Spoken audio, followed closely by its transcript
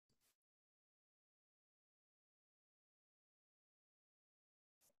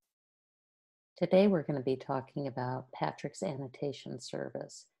Today we're going to be talking about PATRIC's annotation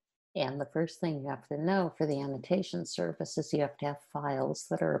service. And the first thing you have to know for the annotation service is you have to have files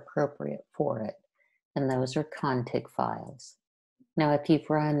that are appropriate for it. And those are contig files. Now, if you've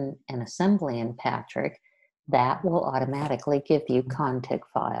run an assembly in PATRIC, that will automatically give you contig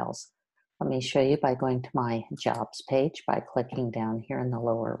files. Let me show you by going to my jobs page by clicking down here in the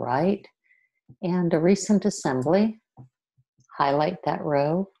lower right. And a recent assembly, highlight that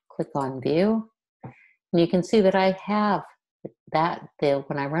row, click on view. And you can see that I have that,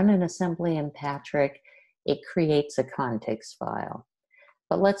 when I run an assembly in PATRIC, it creates a contigs file.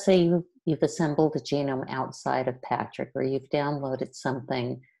 But let's say you've assembled a genome outside of PATRIC, or you've downloaded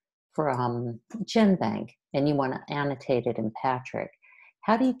something from GenBank and you want to annotate it in PATRIC.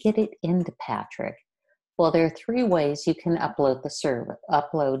 How do you get it into PATRIC? Well, there are three ways you can upload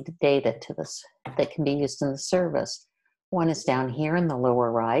data to this that can be used in the service. One is down here in the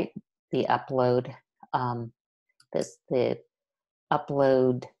lower right, the upload. The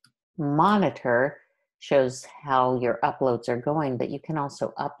upload monitor shows how your uploads are going, but you can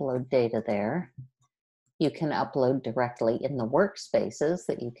also upload data there. You can upload directly in the workspaces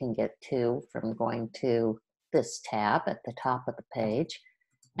that you can get to from going to this tab at the top of the page.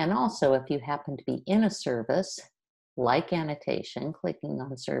 And also, if you happen to be in a service like annotation, clicking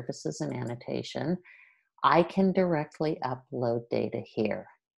on services and annotation, I can directly upload data here.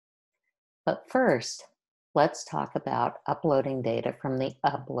 But first, let's talk about uploading data from the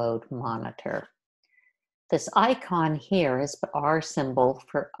upload monitor. This icon here is our symbol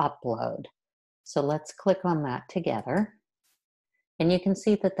for upload. So let's click on that together. And you can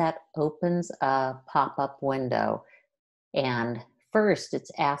see that that opens a pop-up window. And first,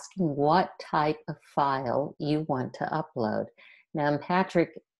 it's asking what type of file you want to upload. Now in PATRIC,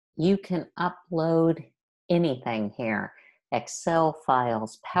 you can upload anything here. Excel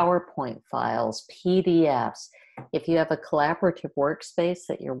files, PowerPoint files, PDFs. If you have a collaborative workspace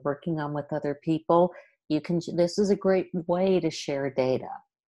that you're working on with other people, this is a great way to share data.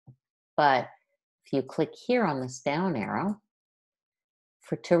 But if you click here on this down arrow,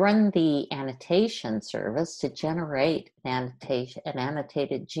 to run the annotation service, to generate an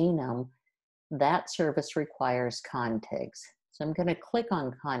annotated genome, that service requires contigs. So I'm going to click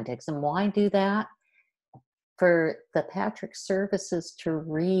on contigs. And why do that? For the PATRIC services to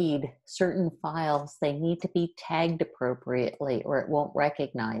read certain files, they need to be tagged appropriately or it won't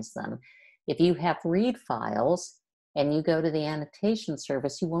recognize them. If you have read files and you go to the annotation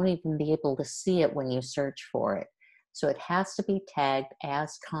service, you won't even be able to see it when you search for it. So it has to be tagged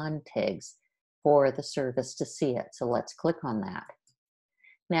as contigs for the service to see it. So let's click on that.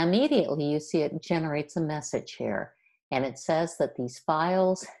 Now immediately you see it generates a message here. And it says that these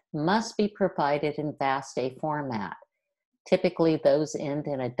files must be provided in FASTA format. Typically, those end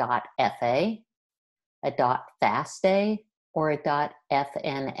in a .fa, a .fasta, or a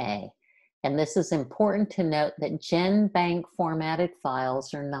 .fna. And this is important to note that GenBank formatted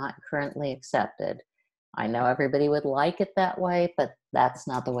files are not currently accepted. I know everybody would like it that way, but that's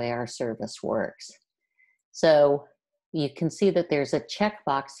not the way our service works. So you can see that there's a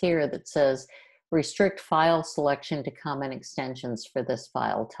checkbox here that says, restrict file selection to common extensions for this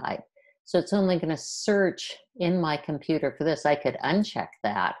file type. So it's only going to search in my computer for this. I could uncheck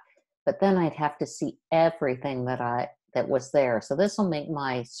that, but then I'd have to see everything that was there. So this will make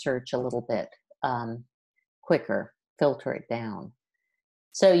my search a little bit quicker, filter it down.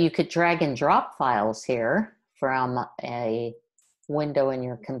 So you could drag and drop files here from a window in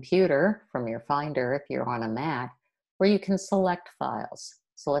your computer, from your Finder if you're on a Mac, where you can select files.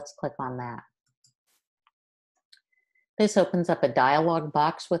 So let's click on that. This opens up a dialog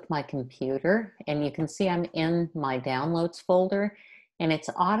box with my computer, and you can see I'm in my downloads folder, and it's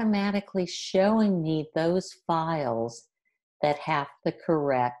automatically showing me those files that have the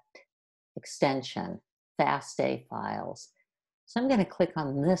correct extension, FASTA files. So I'm going to click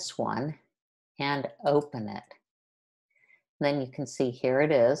on this one and open it. Then you can see here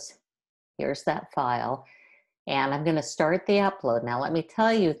it is. Here's that file. And I'm going to start the upload. Now let me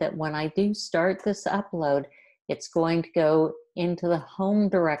tell you that when I do start this upload, it's going to go into the home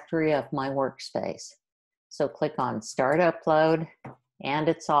directory of my workspace. So click on Start Upload, and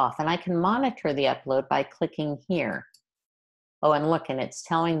it's off. And I can monitor the upload by clicking here. Oh, and look, and it's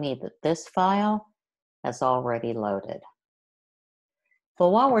telling me that this file has already loaded.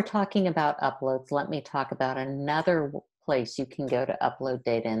 Well, while we're talking about uploads, let me talk about another place you can go to upload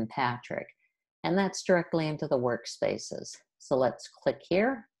data in PATRIC, and that's directly into the workspaces. So let's click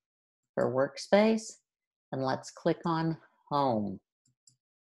here for Workspace. And let's click on Home.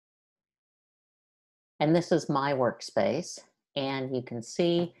 And this is my workspace. And you can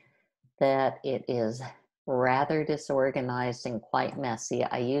see that it is rather disorganized and quite messy.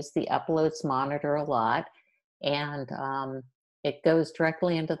 I use the uploads monitor a lot, and it goes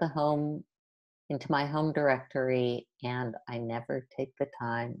directly into my home directory, and I never take the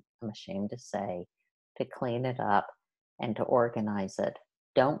time, I'm ashamed to say, to clean it up and to organize it.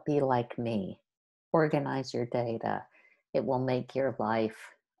 Don't be like me. Organize your data. It will make your life,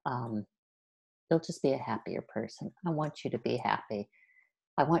 you'll just be a happier person. I want you to be happy.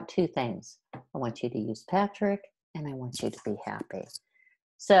 I want two things. I want you to use PATRIC, and I want you to be happy.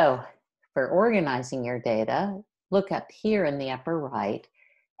 So for organizing your data, look up here in the upper right,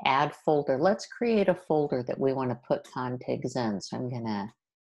 add folder. Let's create a folder that we want to put contigs in. So I'm going to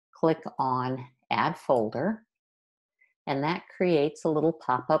click on add folder, and that creates a little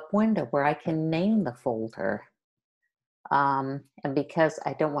pop-up window where I can name the folder. And because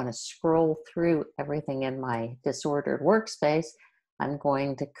I don't want to scroll through everything in my disordered workspace, I'm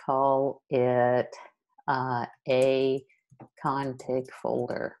going to call it a contig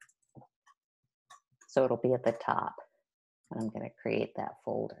folder. So it'll be at the top, and I'm going to create that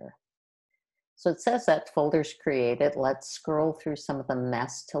folder. So it says that folder's created. Let's scroll through some of the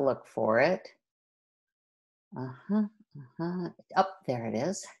mess to look for it. Oh, there it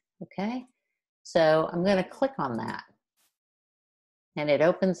is. Okay. So I'm going to click on that, and it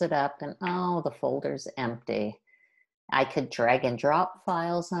opens it up, and oh, the folder's empty. I could drag and drop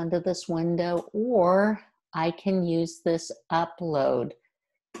files onto this window, or I can use this upload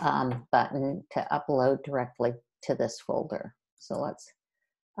button to upload directly to this folder. So let's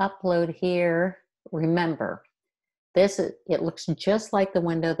upload here. Remember, it looks just like the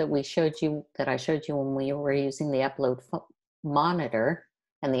window that I showed you when we were using the upload monitor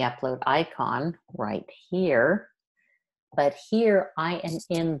and the upload icon right here. But here I am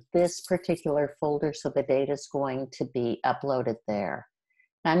in this particular folder, so the data is going to be uploaded there.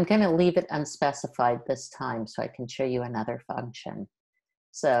 I'm going to leave it unspecified this time so I can show you another function.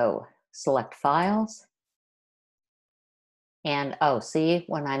 So select files, and oh, see,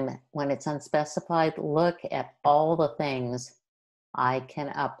 when it's unspecified, look at all the things I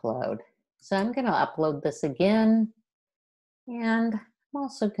can upload. So I'm going to upload this again, and I'm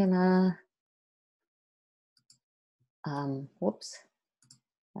also going to whoops,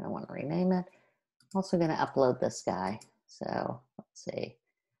 I don't want to rename it. I'm also going to upload this guy. So let's see.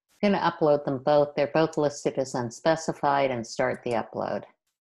 I'm going to upload them both. They're both listed as unspecified, and start the upload.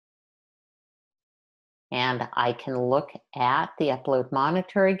 And I can look at the upload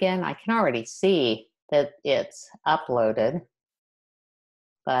monitor again. I can already see that it's uploaded,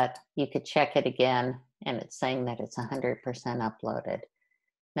 but you could check it again, and it's saying that it's 100% uploaded.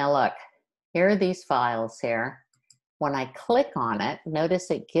 Now look, here are these files here. When I click on it, notice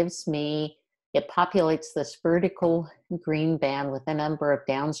it populates this vertical green band with a number of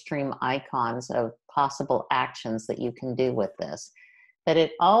downstream icons of possible actions that you can do with this. But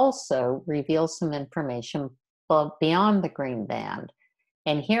it also reveals some information beyond the green band.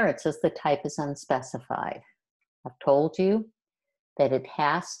 And here it says the type is unspecified. I've told you that it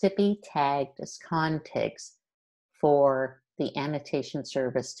has to be tagged as contigs for the annotation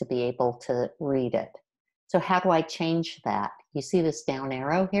service to be able to read it. So how do I change that? You see this down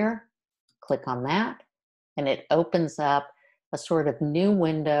arrow here? Click on that, and it opens up a sort of new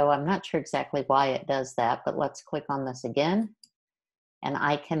window. I'm not sure exactly why it does that, but let's click on this again. And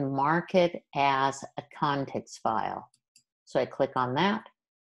I can mark it as a contigs file. So I click on that,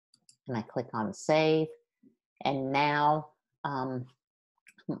 and I click on save. And now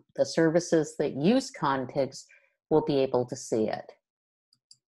the services that use contigs will be able to see it.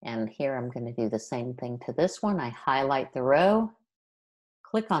 And here I'm going to do the same thing to this one. I highlight the row,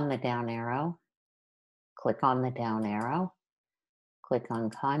 click on the down arrow, click on the down arrow, click on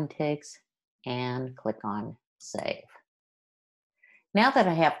contigs, and click on save. Now that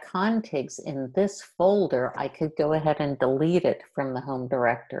I have contigs in this folder, I could go ahead and delete it from the home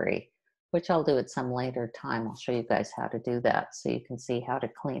directory, which I'll do at some later time. I'll show you guys how to do that so you can see how to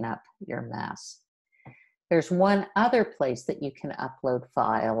clean up your mess. There's one other place that you can upload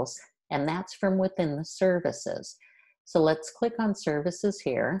files, and that's from within the services. So let's click on services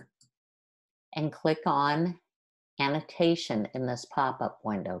here and click on annotation in this pop-up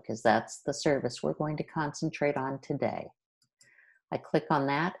window, because that's the service we're going to concentrate on today. I click on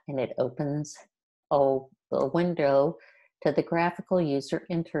that, and it opens the window to the graphical user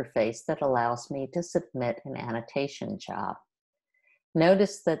interface that allows me to submit an annotation job.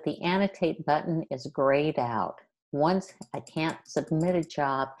 Notice that the annotate button is grayed out. Once I can't submit a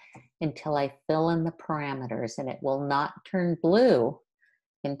job until I fill in the parameters, and it will not turn blue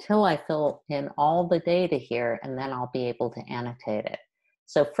until I fill in all the data here, and then I'll be able to annotate it.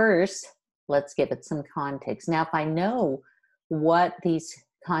 So first, let's give it some contigs. Now, if I know what these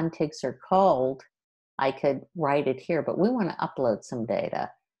contigs are called, I could write it here, but we want to upload some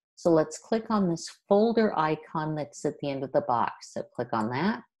data. So let's click on this folder icon that's at the end of the box. So click on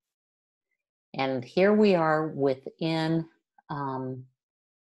that. And here we are within the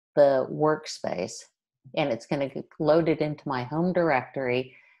workspace, and it's going to get loaded into my home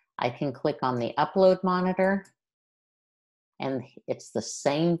directory. I can click on the upload monitor, and it's the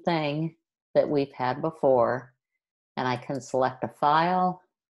same thing that we've had before. And I can select a file.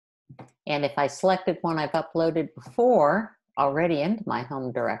 And if I selected one I've uploaded before already into my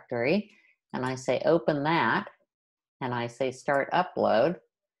home directory, and I say open that, and I say start upload,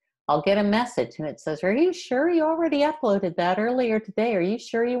 I'll get a message and it says, are you sure you already uploaded that earlier today? Are you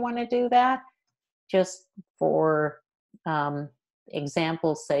sure you want to do that? Just for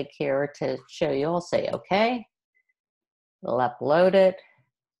example's sake here to show you, I'll say, okay, we'll upload it.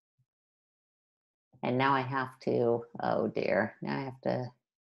 And now I have to, oh dear, now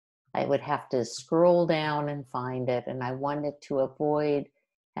I would have to scroll down and find it. And I wanted to avoid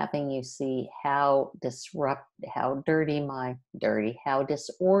having you see how disordered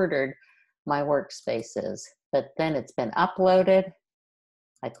my workspace is. But then it's been uploaded.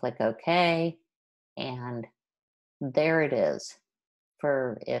 I click OK, and there it is.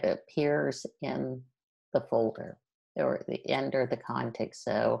 It appears in the folder or under the contig.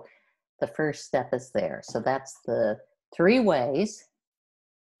 So the first step is there. So that's the 3 ways: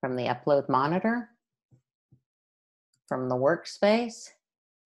 from the upload monitor, from the workspace,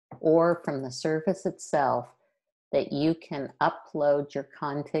 or from the service itself, that you can upload your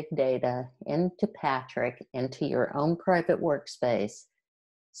contig data into PATRIC, into your own private workspace,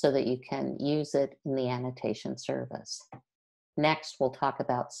 so that you can use it in the annotation service. Next, we'll talk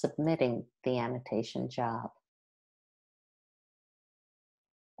about submitting the annotation job.